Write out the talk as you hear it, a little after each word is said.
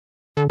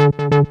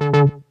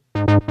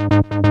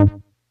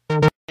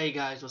Hey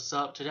guys, what's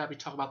up? Today I'll be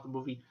talking about the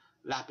movie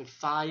Rapid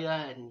Fire,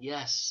 and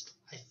yes,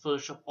 I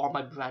finished up all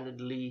my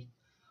Brandon Lee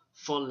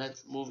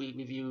full-length movie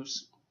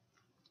reviews.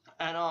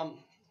 And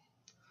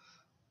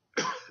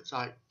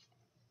sorry.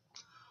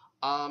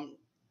 Um,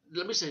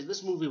 Let me say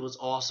this movie was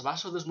awesome. I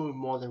saw this movie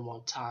more than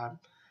one time,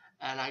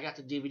 and I got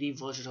the DVD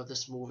version of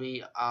this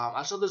movie.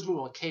 I saw this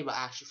movie on cable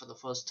actually for the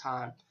first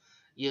time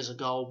years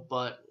ago,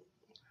 but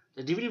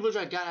the DVD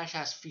version I got actually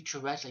has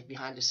featurettes, like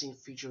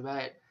behind-the-scenes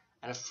featurette,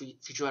 and a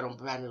featurette on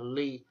Brandon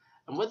Lee.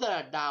 And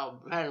without a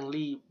doubt, Brandon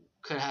Lee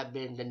could have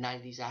been the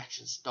 '90s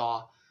action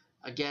star.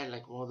 Again,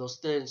 like one of those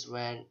things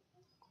where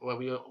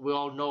we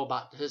all know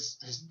about his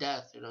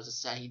death. You know, it's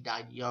sad he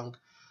died young,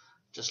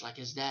 just like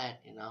his dad.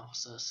 You know,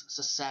 so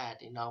it's sad.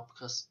 You know,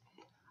 because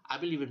I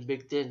believe in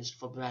big things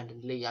for Brandon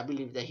Lee. I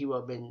believe that he would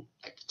have been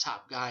like the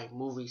top guy in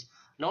movies,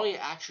 not only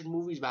action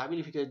movies, but I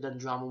believe he could have done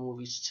drama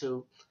movies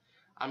too.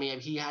 I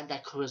mean, he had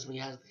that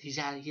charisma.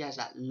 He has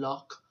that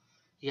luck.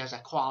 He has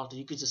that quality.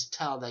 You could just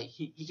tell that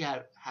he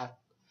can have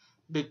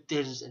big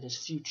things in his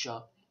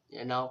future,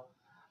 you know.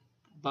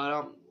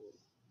 But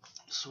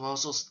so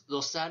also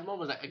those sad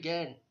moments, like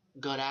again,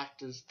 good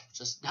actors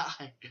just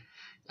die.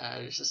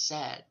 It's just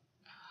sad.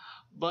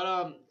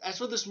 But as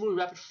for this movie,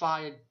 Rapid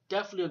Fire,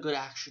 definitely a good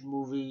action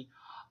movie.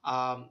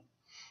 Um,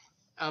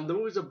 the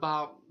movie's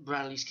about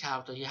Bradley's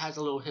character. He has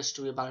a little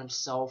history about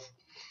himself.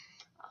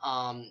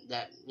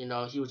 That you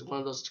know he was one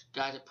of those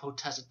guys that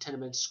protested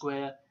Tiananmen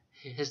Square.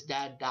 His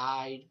dad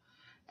died,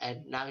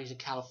 and now he's in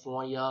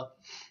California.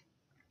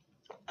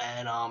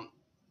 And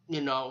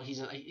you know he's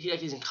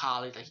in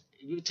college. Like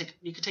you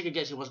could take a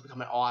guess he wants to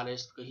become an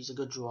artist because he's a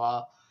good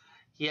drawer.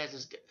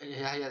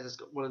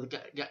 One of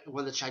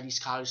the Chinese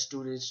college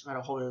students trying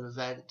to hold an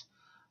event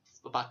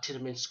about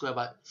Tiananmen Square,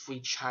 about free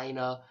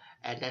China,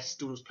 and that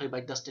student was played by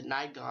Dustin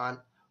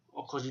Nigon.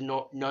 Of course,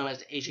 know him as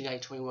the Asian guy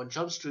in 21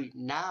 Jump Street.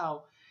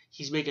 Now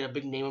he's making a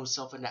big name of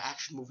himself in the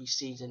action movie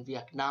scenes in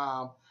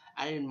Vietnam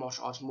and in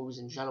martial arts movies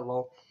in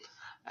general.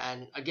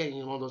 And again,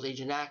 he's one of those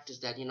Asian actors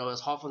that, you know,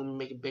 it's hard for them to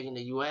make it big in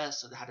the US,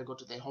 so they had to go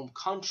to their home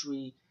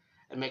country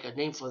and make a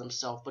name for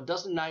themselves. But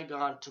Dustin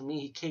Nigon, to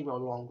me, he came a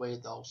long way,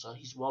 though, so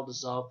he's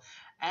well-deserved.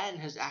 And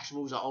his action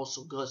movies are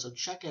also good, so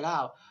check it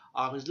out.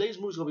 His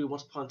latest movie is going to be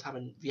Once Upon a Time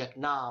in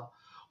Vietnam,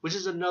 which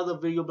is another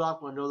video blog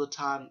for another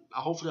time.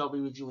 Hopefully I'll be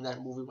reviewing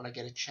that movie when I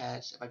get a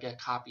chance, if I get a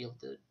copy of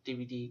the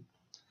DVD.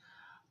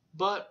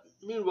 But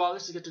meanwhile,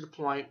 let's get to the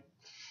point.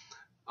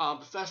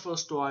 Fast forward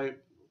story.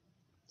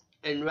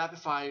 In Rapid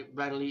Fire,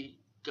 Brandon Lee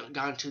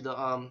got into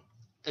the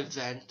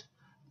event,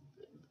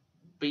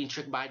 being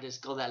tricked by this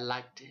girl that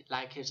liked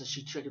him, so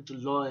she tricked him to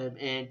lure him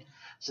in,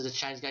 so the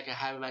Chinese guy can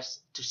have him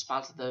to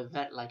sponsor the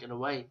event, like in a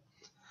way.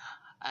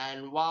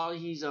 And while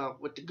he's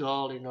with the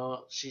girl, you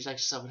know, she's like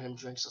serving him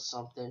drinks or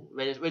something,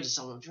 ready to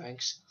serve him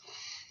drinks.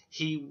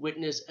 He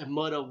witnessed a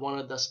murder of one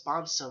of the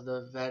sponsors of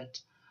the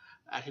event,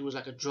 and he was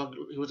like a drug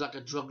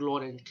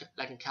lord in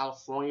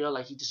California,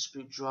 like he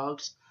distributed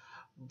drugs,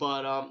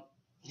 but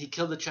he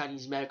killed the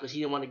Chinese man because he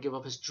didn't want to give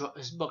up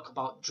his book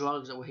about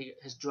drugs, or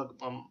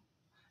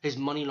his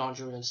money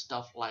laundering and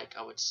stuff, like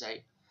I would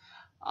say.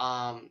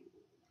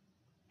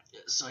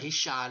 So he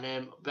shot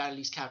him.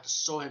 Bradley's character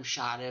saw him,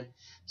 shot him.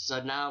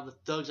 So now the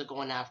thugs are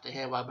going after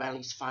him while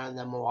Bradley's firing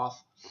them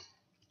off.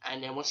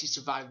 And then once he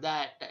survived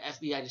that, the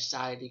FBI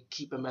decided to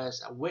keep him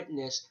as a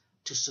witness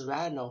to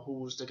Serrano, who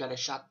was the guy that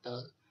shot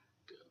the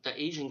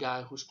Asian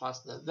guy who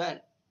sponsored the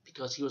event,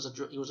 because he was a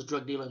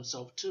drug dealer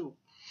himself too.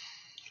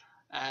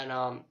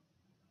 And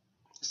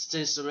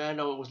since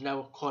Serrano was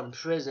never caught in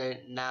prison,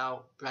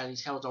 now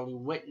Bradley's character was only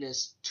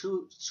witness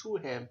to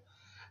him.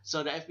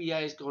 So the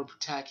FBI is going to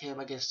protect him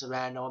against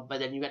Serrano, but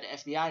then you got the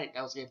FBI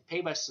that was getting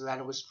paid by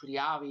Serrano, which is pretty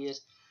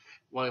obvious.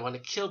 When they want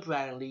to kill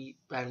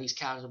Bradley's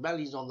character,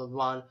 Bradley's on the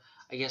run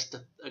against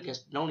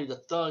not only the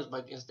thugs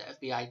but against the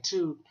FBI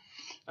too.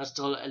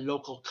 Until a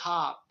local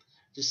cop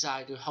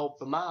decided to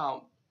help him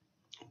out,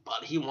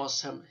 but he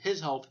wants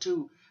his help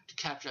too to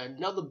capture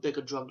another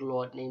bigger drug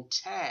lord named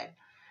Tan.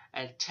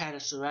 And Tan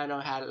and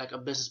Serrano had like a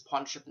business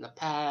partnership in the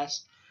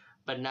past,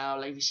 but now,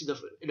 like you see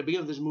in the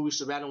beginning of this movie,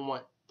 Serrano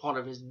want part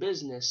of his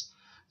business.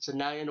 So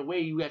now, in a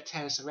way, you got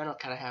Tan and Serrano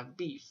kind of have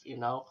beef, you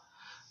know.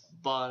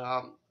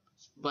 But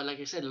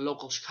like I said, the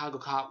local Chicago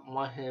cop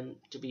want him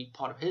to be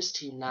part of his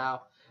team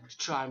now to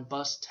try and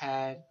bust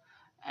Tan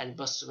and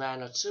bust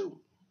Serrano too.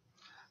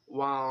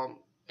 While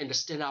in the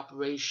stint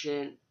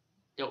operation,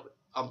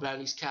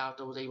 Bradley's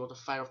character was able to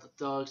fight off the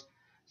thugs.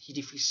 He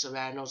defeats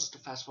Serrano. Just to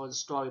fast forward the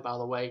story, by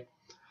the way.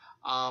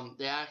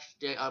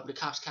 The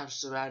cops captured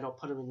Serrano,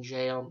 put him in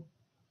jail,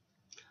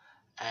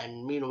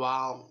 and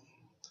meanwhile,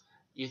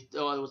 you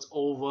thought it was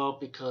over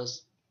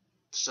because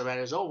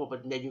Serrano's over,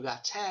 but then you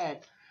got Tan,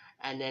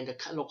 and then the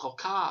local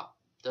cop,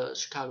 the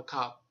Chicago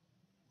cop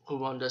who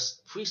run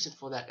this precinct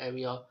for that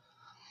area,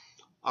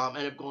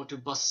 ended up going to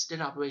bust a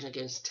stint operation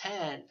against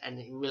Tan, and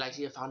he realized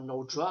he had found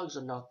no drugs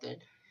or nothing.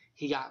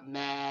 He got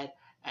mad,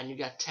 and you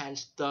got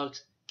Tan's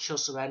thugs kill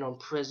Serrano in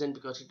prison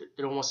because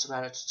they don't want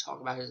Serrano to talk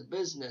about his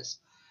business.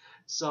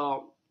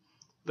 So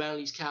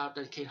Bradley's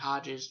character, Kate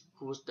Hodges,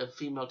 who was the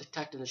female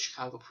detective in the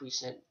Chicago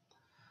precinct,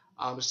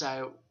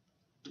 decided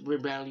to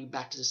bring Bradley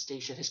back to the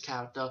station, his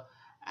character,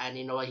 and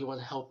you know what, he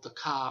wants to help the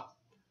cop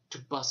to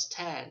bust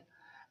 10.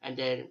 And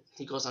then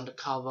he goes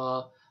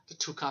undercover, the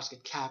two cops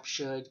get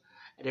captured,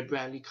 and then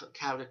Bradley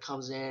character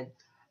comes in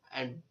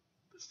and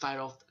fight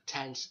off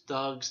 10's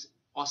thugs.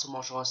 Awesome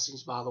martial arts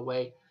scenes, by the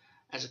way,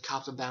 as the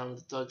cops are battling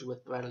the thugs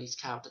with Bradley's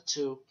character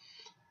too.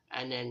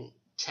 And then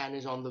 10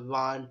 is on the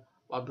run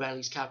while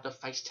Bradley's character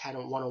fights 10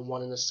 on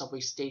one in the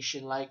subway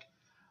station, like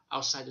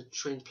outside the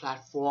train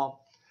platform.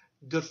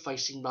 Good fight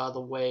scene, by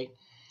the way.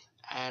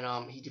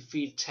 And he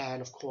defeated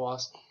 10, of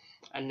course.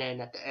 And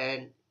then at the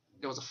end,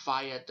 there was a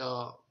fire at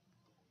the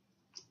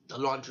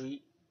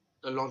laundry,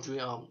 the laundry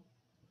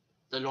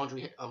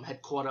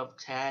headquarters of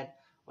 10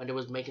 when they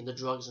was making the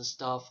drugs and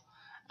stuff.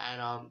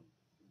 And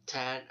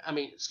 10,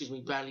 excuse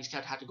me, Bradley's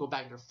character had to go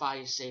back to the fire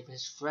and save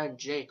his friend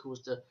Jake, who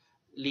was the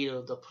leader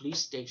of the police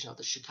station of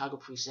the Chicago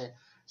precinct.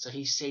 So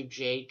he saved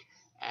Jake,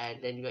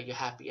 and then you got your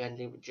happy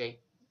ending with Jake.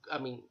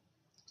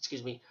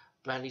 Excuse me,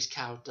 Bradley's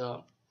character,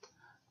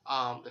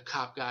 the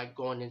cop guy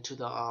going into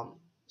the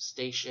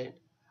station.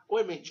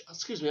 Wait a minute,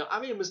 excuse me, I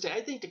made a mistake.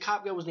 I think the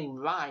cop guy was named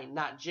Ryan,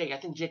 not Jake. I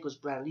think Jake was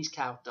Bradley's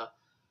character.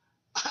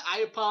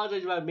 I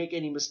apologize if I make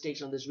any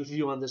mistakes on this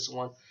review on this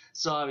one.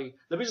 Sorry.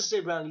 Let me just say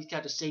Bradley's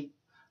character saved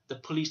the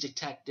police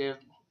detective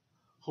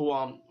who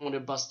wanted to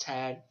bust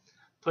 10,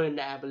 put in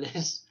the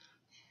ambulance.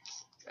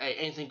 Hey,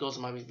 anything goes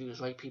in my reviews,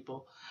 right,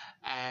 people?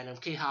 And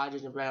Kate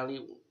Hodges and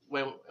Bradley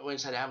went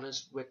inside the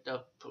ambulance with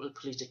the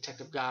police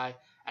detective guy,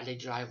 and they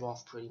drive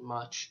off pretty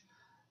much,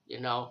 you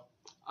know.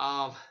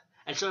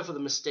 And sorry for the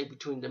mistake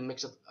between the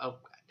mix of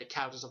the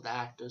characters of the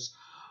actors,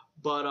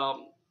 but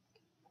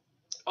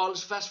all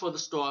this fast for the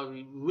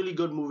story. Really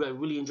good movie. I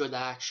really enjoyed the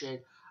action.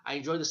 I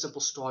enjoyed the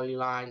simple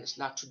storyline. It's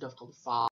not too difficult to follow.